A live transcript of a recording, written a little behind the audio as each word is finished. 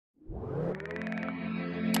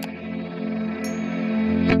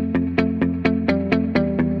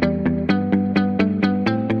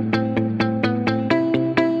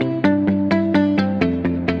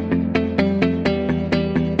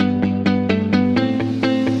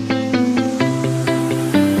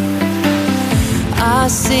I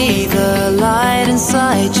see the light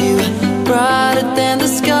inside you, brighter than the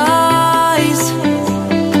skies.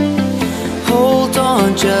 Hold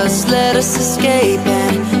on, just let us escape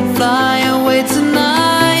and fly away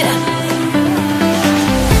tonight.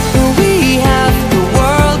 We have the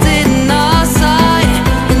world in our sight,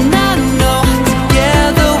 and I know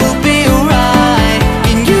together we'll be alright.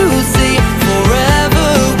 Can you see forever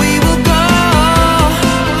we will go?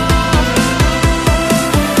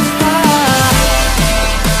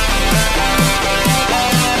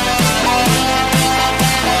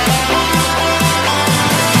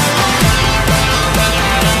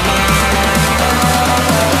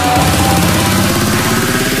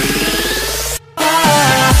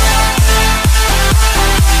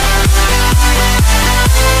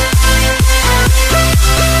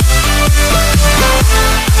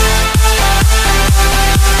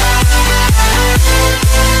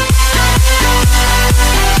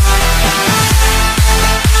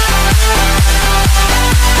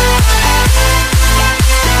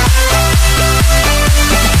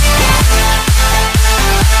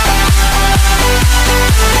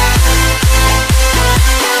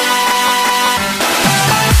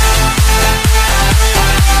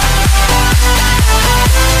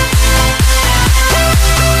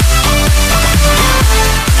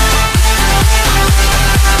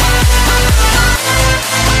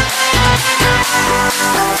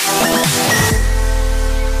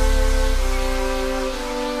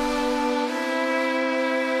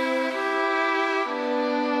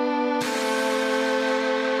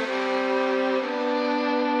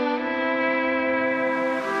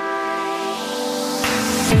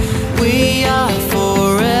 We are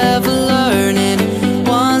forever learning,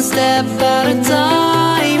 one step at a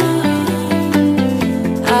time.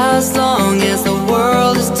 As long as the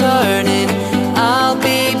world is turning, I'll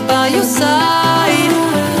be by your side.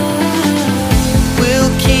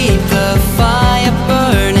 We'll keep the fire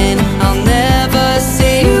burning, I'll never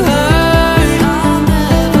see you hurt.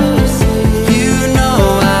 You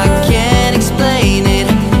know I can't explain it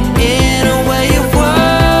in a way of words.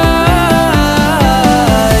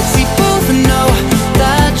 We both know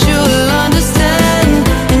that you'll understand,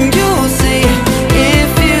 and you'll see if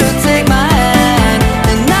you take my hand,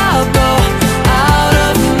 and I'll go out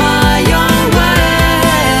of my own way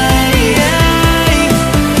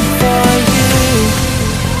for you,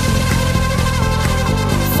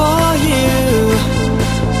 for you.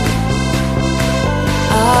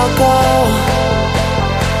 I'll go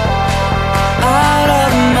out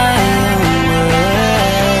of my own way.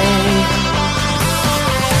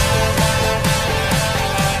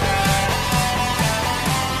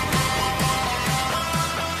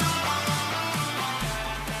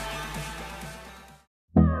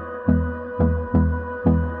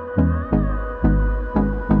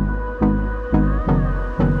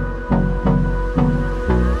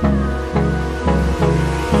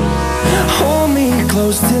 Hold me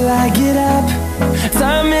close till I get up.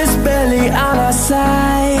 Time is barely on our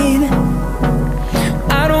side.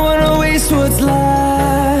 I don't wanna waste what's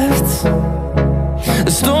left.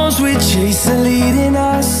 The storms we chase are